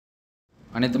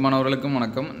அனைத்து மாணவர்களுக்கும்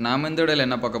வணக்கம். நாம் இந்த வீடியோவில்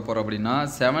என்ன பார்க்க போகிறோம் அப்படின்னா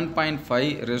 7.5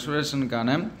 ரெசர்வேஷனுக்கான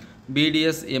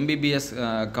BDS MBBS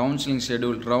counselling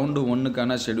schedule round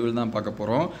 1க்கான schedule தான் பார்க்க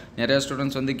போகிறோம். நிறையா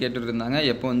ஸ்டூடெண்ட்ஸ் வந்து கேட்டுட்டு இருந்தாங்க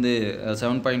எப்போ வந்து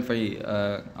 7.5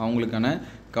 அவங்களுக்கான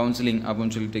கவுன்சிலிங்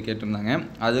அப்படின்னு சொல்லிட்டு கேட்டிருந்தாங்க.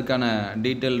 அதுக்கான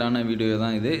டீட்டெயில்டான வீடியோ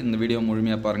தான் இது. இந்த வீடியோ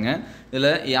முழுமையாக பாருங்கள்.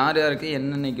 இதில் யார் யாருக்கு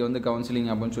என்னென்னைக்கு வந்து கவுன்சிலிங்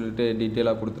அப்படின்னு சொல்லிட்டு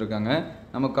டீட்டெயிலாக கொடுத்துருக்காங்க.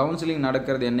 நம்ம கவுன்சிலிங்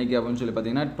நடக்கிறது என்றைக்கு அப்படின்னு சொல்லி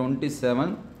பார்த்தீங்கன்னா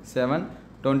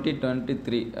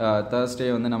 27/7/2023 Thursday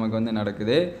வந்து நமக்கு வந்து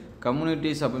நடக்குது.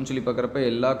 கம்யூனிட்டிஸ் அப்படின்னு சொல்லி பார்க்குறப்ப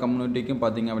எல்லா கம்யூனிட்டிக்கும்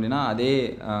பார்த்திங்க அப்படின்னா அதே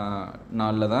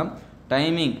நாளில் தான்.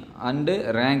 டைமிங் அண்டு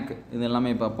ரேங்க் இது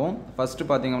எல்லாமே பார்ப்போம். ஃபஸ்ட்டு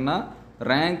பார்த்திங்கன்னா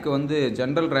ரேங்க் வந்து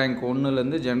ஜென்ரல் ரேங்க்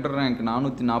 1லேருந்து ஜென்ரல் ரேங்க்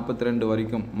 442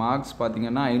 வரைக்கும் மார்க்ஸ்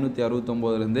பார்த்திங்கன்னா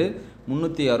 569லேருந்து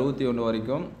 361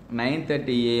 வரைக்கும்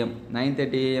 9:30 AM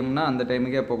 9:30 AMனா அந்த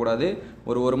டைமுக்கே போகக்கூடாது.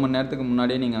 ஒரு மணி நேரத்துக்கு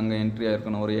முன்னாடியே நீங்கள் அங்கே என்ட்ரி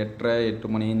ஆகிருக்கணும். ஒரு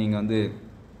 8:30 மணி நீங்கள் வந்து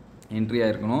என்ட்ரி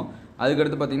ஆகிருக்கணும்.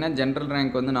 அதுக்கடுத்து பார்த்திங்கன்னா ஜென்ரல்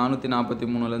ரேங்க் வந்து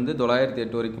 443லேருந்து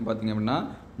 908 வரைக்கும் பார்த்திங்க அப்படின்னா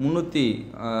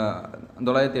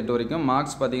 908 வரைக்கும்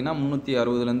மார்க்ஸ் பார்த்திங்கன்னா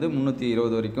 360லேருந்து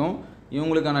 320 வரைக்கும்.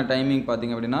 இவங்களுக்கான டைமிங்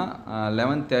பார்த்திங்க அப்படின்னா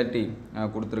 11:30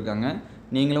 கொடுத்துருக்காங்க.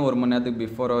 நீங்களும் ஒரு மணி நேரத்துக்கு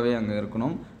பிஃபோராகவே அங்கே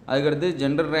இருக்கணும். அதுக்கடுத்து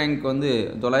ஜென்ரல் ரேங்க் வந்து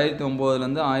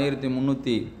 909லேருந்து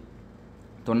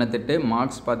 1398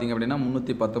 மார்க்ஸ் பார்த்திங்க அப்படின்னா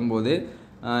 319.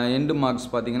 எண்டு மார்க்ஸ்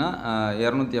பார்த்திங்கன்னா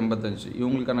 285.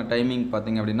 இவங்களுக்கான டைமிங்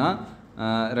பார்த்திங்க அப்படின்னா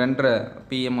 2:30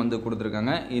 PM வந்து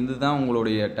கொடுத்துருக்காங்க. இதுதான்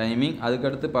உங்களுடைய டைமிங்.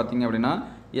 அதுக்கடுத்து பார்த்திங்க அப்படின்னா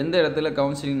எந்த இடத்துல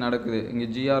கவுன்சிலிங் நடக்குது, இங்கே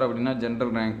GR அப்படின்னா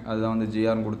ஜென்ரல் ரேங்க் அதுதான் வந்து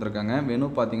GRன்னு கொடுத்துருக்காங்க. வெனு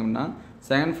பார்த்திங்க அப்படின்னா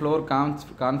 2nd floor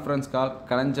கான்ஃபரன்ஸ் கால்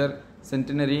கலைஞர்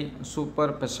சென்டினரி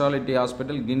சூப்பர் ஸ்பெஷாலிட்டி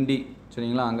ஹாஸ்பிட்டல் கிண்டி,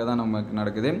 சரிங்களா? அங்கே தான் நமக்கு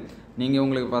நடக்குது. நீங்கள்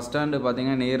உங்களுக்கு பஸ் ஸ்டாண்டு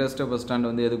பார்த்தீங்கன்னா நியரஸ்ட்டு பஸ் ஸ்டாண்டு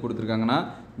வந்து எது கொடுத்துருக்காங்கன்னா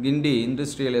கிண்டி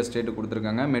இண்டஸ்ட்ரியல் எஸ்டேட்டு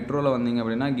கொடுத்துருக்காங்க. மெட்ரோவில் வந்தீங்க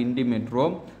அப்படின்னா கிண்டி மெட்ரோ.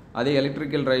 அதே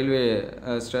எலக்ட்ரிக்கல் ரயில்வே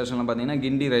ஸ்டேஷனில் பார்த்தீங்கன்னா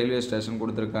கிண்டி ரயில்வே ஸ்டேஷன்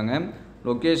கொடுத்துருக்காங்க.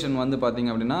 லொக்கேஷன் வந்து பார்த்திங்க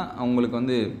அப்படின்னா அவங்களுக்கு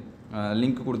வந்து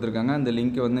லிங்க் கொடுத்துருக்காங்க. அந்த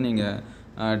லிங்க்கை வந்து நீங்கள்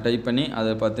டைப் பண்ணி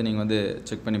அதை பார்த்து நீங்கள் வந்து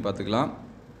செக் பண்ணி பார்த்துக்கலாம்.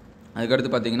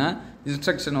 அதுக்கடுத்து பார்த்திங்கன்னா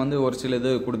இன்ஸ்ட்ரக்ஷன் வந்து ஒரு சில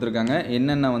இது கொடுத்துருக்காங்க.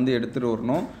 என்னென்ன வந்து எடுத்துகிட்டு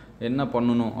வரணும், என்ன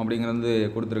பண்ணணும் அப்படிங்கிறது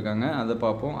கொடுத்துருக்காங்க. அதை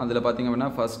பார்ப்போம். அதில் பார்த்திங்க அப்படின்னா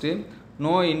first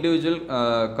no individual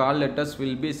call letters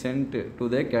will be sent to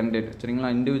the candidate, சரிங்களா?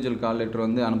 இண்டிவிஜுவல் கால் லெட்டர்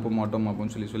வந்து அனுப்ப மாட்டோம்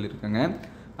அப்படின்னு சொல்லியிருக்காங்க.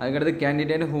 அதுக்கடுத்து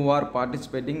candidate who are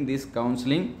participating this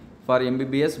counselling for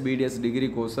MBBS BDS degree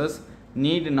courses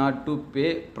need not to pay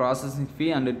processing fee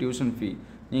and tuition fee.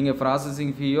 நீங்கள்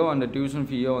processing ஃபீயோ and tuition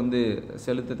ஃபீயோ வந்து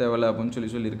செலுத்த தேவையில்லை அப்படின்னு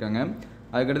சொல்லியிருக்காங்க.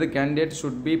 அதுக்கடுத்து candidate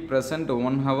should be present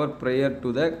 1 hour prayer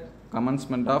to the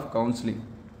commencement of counseling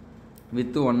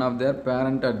with one of their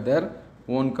parent at their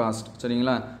own cost,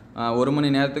 சரிங்களா? ஒரு மணி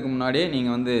நேரத்துக்கு முன்னாடியே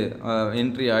நீங்கள் வந்து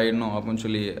என்ட்ரி ஆகிடணும் அப்படின்னு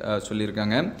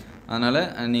சொல்லியிருக்காங்க. அதனால்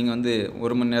நீங்கள் வந்து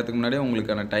ஒரு மணி நேரத்துக்கு முன்னாடியே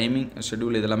உங்களுக்கான டைமிங்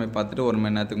ஷெடியூல் இதெல்லாமே பார்த்துட்டு ஒரு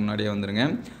மணி நேரத்துக்கு முன்னாடியே வந்துடுங்க.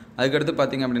 அதுக்கடுத்து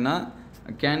பார்த்திங்க அப்படின்னா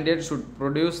candidate should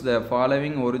produce the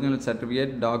following original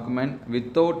certificate document with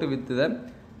the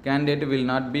candidate will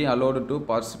not be allowed to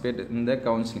participate in the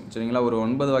counseling, சரிங்களா? ஒரு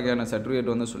 9 வகையான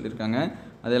சர்டிஃபிகேட் வந்து சொல்லியிருக்காங்க.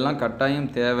 அதெல்லாம் கட்டாயம்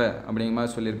தேவை அப்படிங்கிற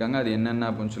மாதிரி சொல்லியிருக்காங்க. அது என்னென்ன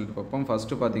அப்படின்னு சொல்லிட்டு பார்ப்போம்.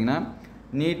 ஃபஸ்ட்டு பார்த்தீங்கன்னா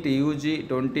NEET UG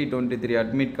 2023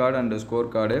 admit card and score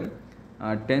card,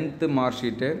 10th mark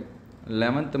sheet,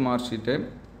 11th mark sheet,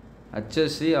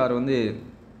 HSC R வந்து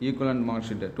equivalent mark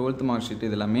sheet, 12th mark sheet,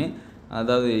 இது எல்லாமே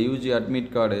அதாவது UG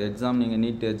அட்மிட் கார்டு எக்ஸாம் நீங்கள்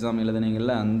நீட் எக்ஸாம்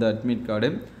எழுதுனீங்கள்ல அந்த அட்மிட் கார்டு,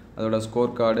 அதோட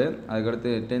ஸ்கோர் கார்டு,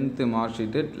 அதுக்கடுத்து 10th mark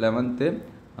sheet, 11th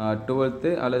 12th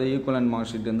அல்லது equivalent mark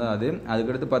sheet இருந்தால் அது.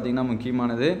 அதுக்கடுத்து பார்த்திங்கன்னா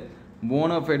முக்கியமானது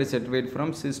bonafide certificate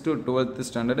from 6th to 12th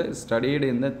standard studied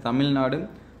இந்த Tamil Nadu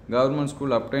government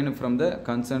school obtained from the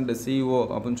concerned CO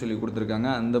அப்படின்னு சொல்லி கொடுத்துருக்காங்க.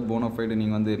 அந்த போனோஃபைடு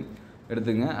நீங்கள் வந்து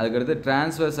எடுத்துங்க. அதுக்கடுத்து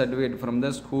transfer certificate from the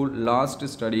school last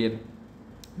ஸ்டடியர்,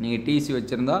 நீங்கள் TC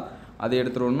வச்சுருந்தா அதை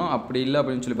எடுத்துகிட்டு வரணும். அப்படி இல்லை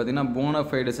அப்படின்னு சொல்லி பார்த்தீங்கன்னா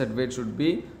bonafide certificate should be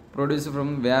produce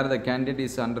from where the candidate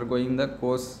is under going the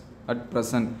course at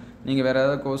present. நீங்கள் வேறு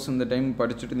ஏதாவது கோர்ஸ் இந்த டைம்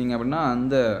படிச்சுட்டு இருந்தீங்க அப்படின்னா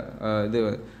அந்த இது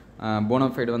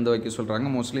போனோஃபைடு வந்து வைக்க சொல்கிறாங்க.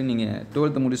 மோஸ்ட்லி நீங்கள்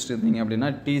 12th முடிச்சுட்டு இருந்தீங்க அப்படின்னா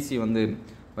TC வந்து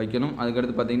வைக்கணும்.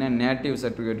 அதுக்கடுத்து பார்த்திங்கன்னா நேட்டிவ்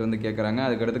சர்டிஃபிகேட் வந்து கேட்குறாங்க.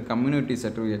 அதுக்கடுத்து கம்யூனிட்டி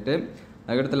சர்டிஃபிகேட்டு,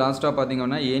 அதுக்கடுத்து லாஸ்ட்டாக பார்த்திங்க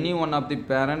அப்படின்னா any one of the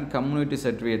parent community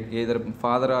certificate, எதர்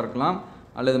ஃபாதராக இருக்கலாம்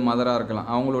அல்லது மதராக இருக்கலாம்,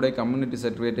 அவங்களுடைய கம்யூனிட்டி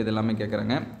சர்டிஃபிகேட் இது எல்லாமே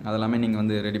கேட்குறாங்க. அதெல்லாமே நீங்கள்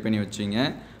வந்து ரெடி பண்ணி வச்சிங்க.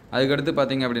 அதுக்கடுத்து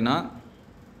பார்த்திங்க அப்படின்னா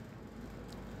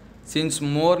since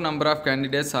more number of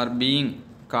candidates are being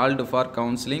called for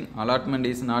counseling, allotment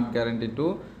is not guaranteed to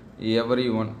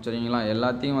everyone, சரிங்களா?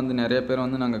 எல்லாத்தையும் வந்து நிறைய பேர்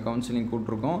வந்து நாங்கள் கவுன்சிலிங்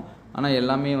கூப்பிட்ருக்கோம். ஆனால்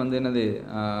எல்லாமே வந்து என்னது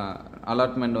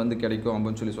அலாட்மெண்ட் வந்து கிடைக்கும்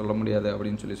அப்படின்னு சொல்ல முடியாது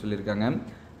அப்படின்னு சொல்லியிருக்காங்க.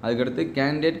 அதுக்கடுத்து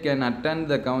candidate can attend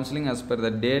the counselling as per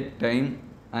the date, time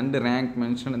and rank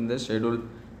mentioned in the schedule.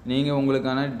 நீங்கள்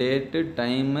உங்களுக்கான டேட்டு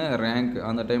டைமு ரேங்க்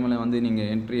அந்த டைமில் வந்து நீங்கள்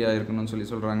என்ட்ரி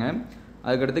ஆகிருக்கணும்னு சொல்கிறாங்க.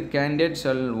 அதுக்கடுத்து candidate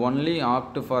shall only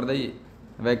opt for the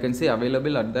vacancy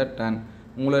available at the turn.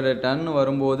 உங்களோட turn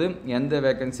வரும்போது எந்த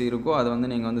வேக்கன்சி இருக்கோ அதை வந்து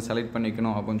நீங்கள் வந்து செலக்ட்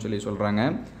பண்ணிக்கணும் அப்படின்னு சொல்கிறாங்க.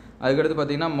 அதுக்கடுத்து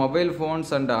பார்த்தீங்கன்னா mobile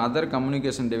phones and other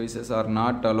communication devices R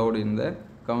not allowed in the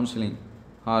counselling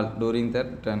hall during the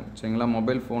turn. சரிங்களா,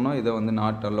 மொபைல் ஃபோனும் இதை வந்து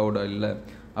நாட் அலௌடு இல்லை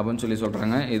அப்படின்னு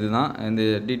சொல்கிறாங்க. இதுதான் இந்த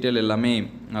டீட்டெயில் எல்லாமே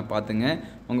பார்த்துங்க.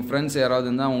 உங்கள் ஃப்ரெண்ட்ஸ் யாராவது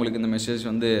இருந்தால் உங்களுக்கு இந்த மெசேஜ்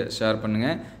வந்து ஷேர்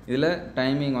பண்ணுங்கள். இதில்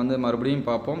டைமிங் வந்து மறுபடியும்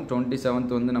பார்ப்போம்.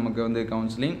 27th வந்து நமக்கு வந்து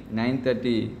கவுன்சிலிங்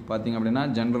 9:30 பார்த்திங்க அப்படின்னா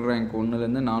ஜென்ரல் ரேங்க்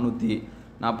 1லேருந்து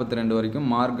 442 வரைக்கும்.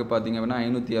 மார்க் பார்த்திங்க அப்படின்னா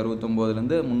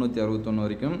 569லேருந்து 361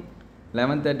 வரைக்கும்.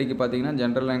 11:30க்கு பார்த்திங்கன்னா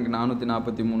ஜென்ரல் ரேங்க்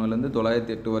 443லேருந்து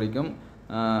 908 வரைக்கும்.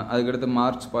 அதுக்கடுத்து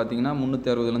மார்ச் பார்த்திங்கன்னா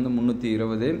 360லேருந்து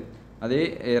 320. அதே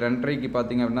 2:30க்கு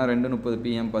பார்த்திங்க அப்படின்னா 2:30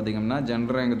 PM பார்த்திங்க அப்படின்னா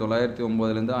ஜென்ரல் ரேங்க்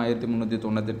 909லேருந்து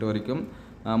 1398 வரைக்கும்.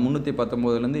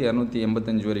 319லேருந்து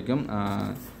 285 வரைக்கும்.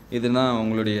 இதுதான்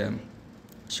உங்களுடைய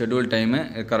ஷெட்யூல் டைமு.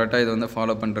 கரெக்டாக இதை வந்து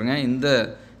ஃபாலோ பண்ணுறேங்க. இந்த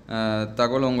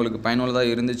தகவல் உங்களுக்கு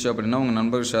பயனுள்ளதாக இருந்துச்சு அப்படின்னா உங்கள்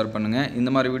நண்பர்கள் ஷேர் பண்ணுங்கள். இந்த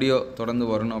மாதிரி வீடியோ தொடர்ந்து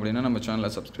வரணும் அப்படின்னா நம்ம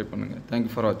சேனலை சப்ஸ்கிரைப் பண்ணுங்கள்.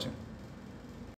 தேங்க்யூ ஃபார் வாட்சிங்.